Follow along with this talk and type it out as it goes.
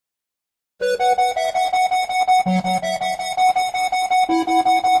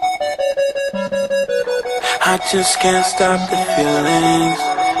I just can't stop the feelings,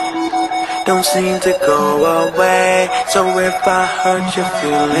 don't seem to go away. So if I hurt your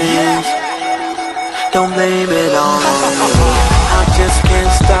feelings, don't blame it on me. I just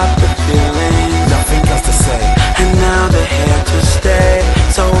can't stop the feelings, nothing else to say, and now they're here to stay.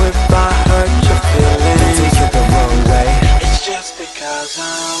 So if I hurt your feelings, don't take it the wrong way. it's just because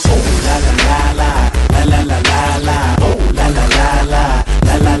I'm oh la la la la la la la la la, oh la la la la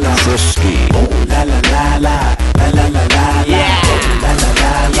la la la, Frisky, oh la la la la la la la la, yeah, oh la la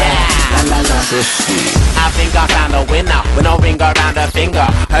la la la la, Frisky. I think I found a winner with no ring around her finger.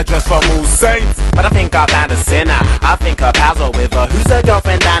 Her dress from all saints, but I think I found a sinner. I think her pals are with her. Who's her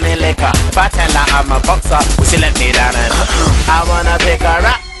girlfriend down in liquor? If I tell her I'm a boxer, will she let me down? And I wanna pick her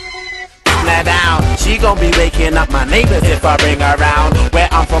up, her down. She gon' be waking up my neighbors if I bring her round. Where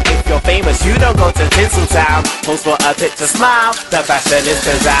I'm from, if you're famous, you don't go to Tinseltown. Post for a picture, smile, the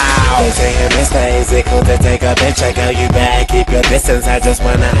fashionistas out. They say it is easy, cool to take a picture. Girl, you better keep your distance, I just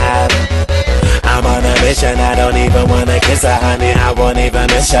wanna have. I'm on a mission, I don't even wanna kiss her, honey. I won't even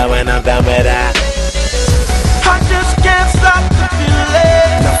miss her when I'm done with that. I just can't stop the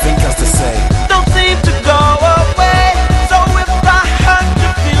feeling, Nothing else to say, don't seem to go away. So if I hurt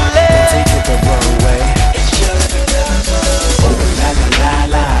your feelings, take it the wrong way. it's just because I'm Oh la la la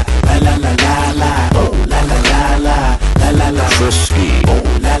la la la la la, oh la la la la la la la, Frisky, oh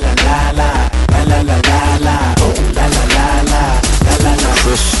la la la la la la la la, oh la la la la la la,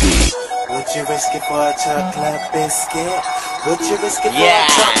 Frisky. Would you risk it for a chocolate biscuit? Would you risk it for Yeah,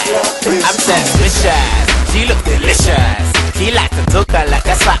 a chocolate biscuit? I'm suspicious. She look delicious. He like to talk her like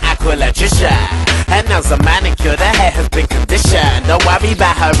that's why I call her Trisha. Her nails are manicured, her hair has been conditioned. Don't worry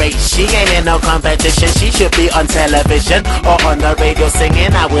about her race, she ain't in no competition. She should be on television or on the radio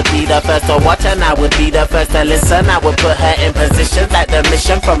singing. I would be the first to watch and I would be the first to listen. I would put her in positions like the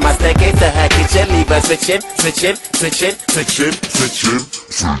mission from my staircase to her kitchen. Leave her switching, switching, switching, switching, switching,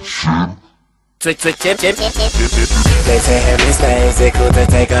 switching. They say it is easy, cool to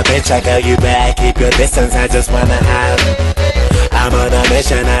take a picture. Girl, you better keep your distance, I just wanna have. I'm on a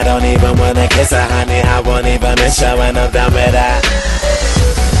mission, I don't even wanna kiss her, honey. I won't even miss her when I'm done with that.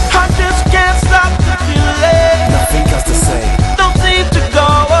 I just can't stop the feeling, Nothing else to say, don't seem to go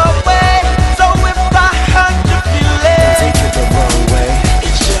away. So if I hurt your feelings, take it the wrong way.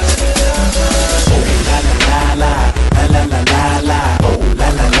 it's just because I'm Oh la la la la la la la la, oh la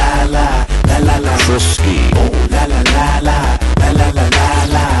la la la la la la, Frisky, oh la la la la la la la la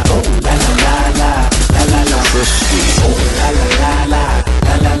la, oh la la la la la la la, Frisky, oh la la la la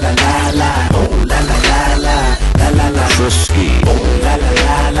la la la la, oh la la la la la la la, Frisky, oh la la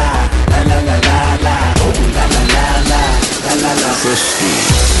la la la la la la, oh la la la la la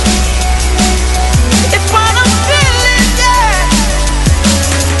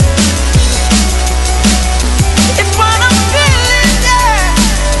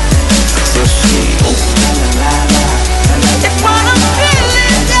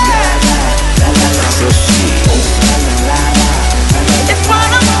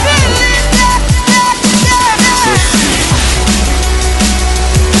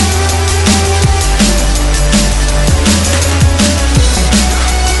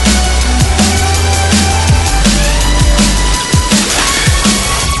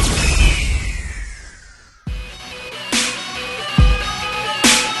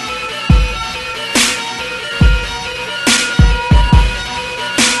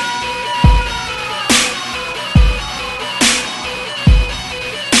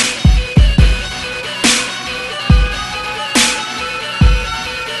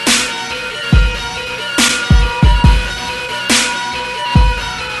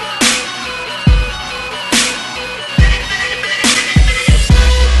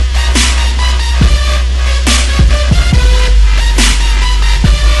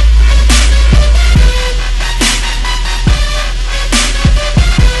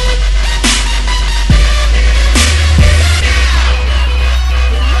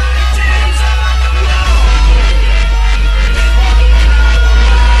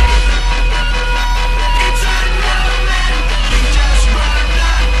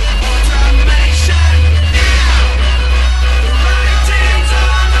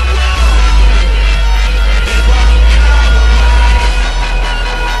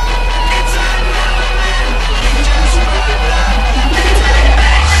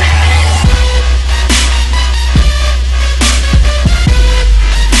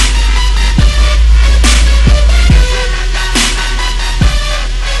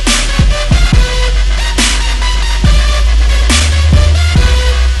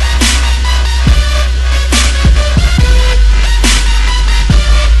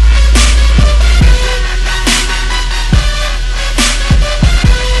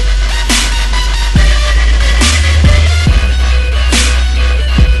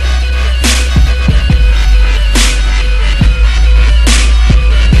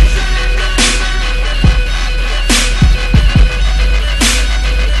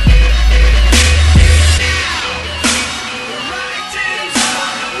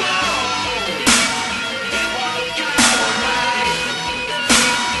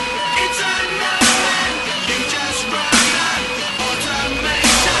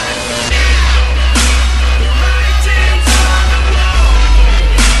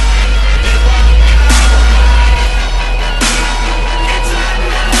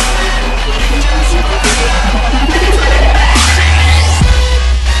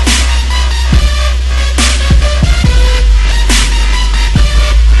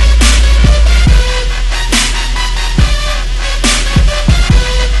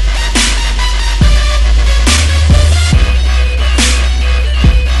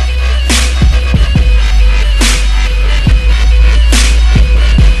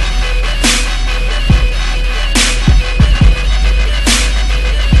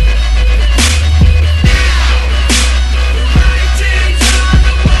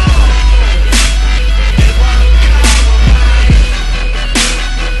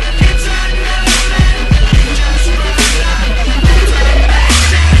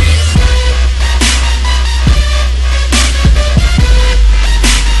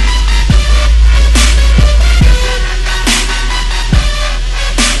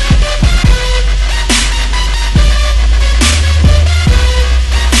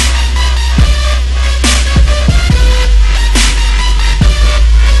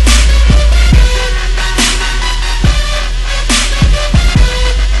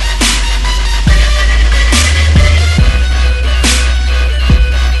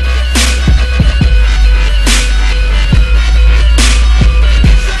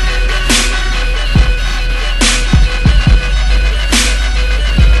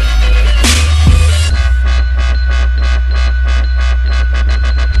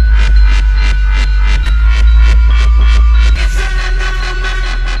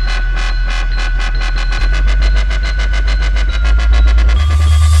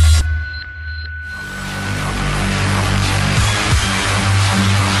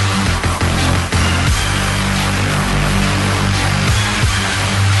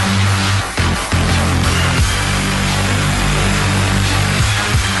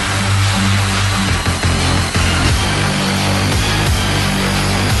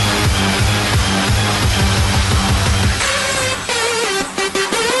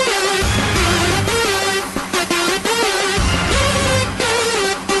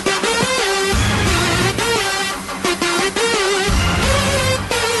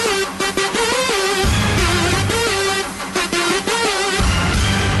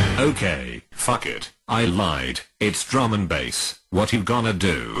Fuck it, I lied. It's drum and bass. What you gonna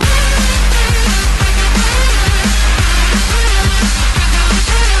do?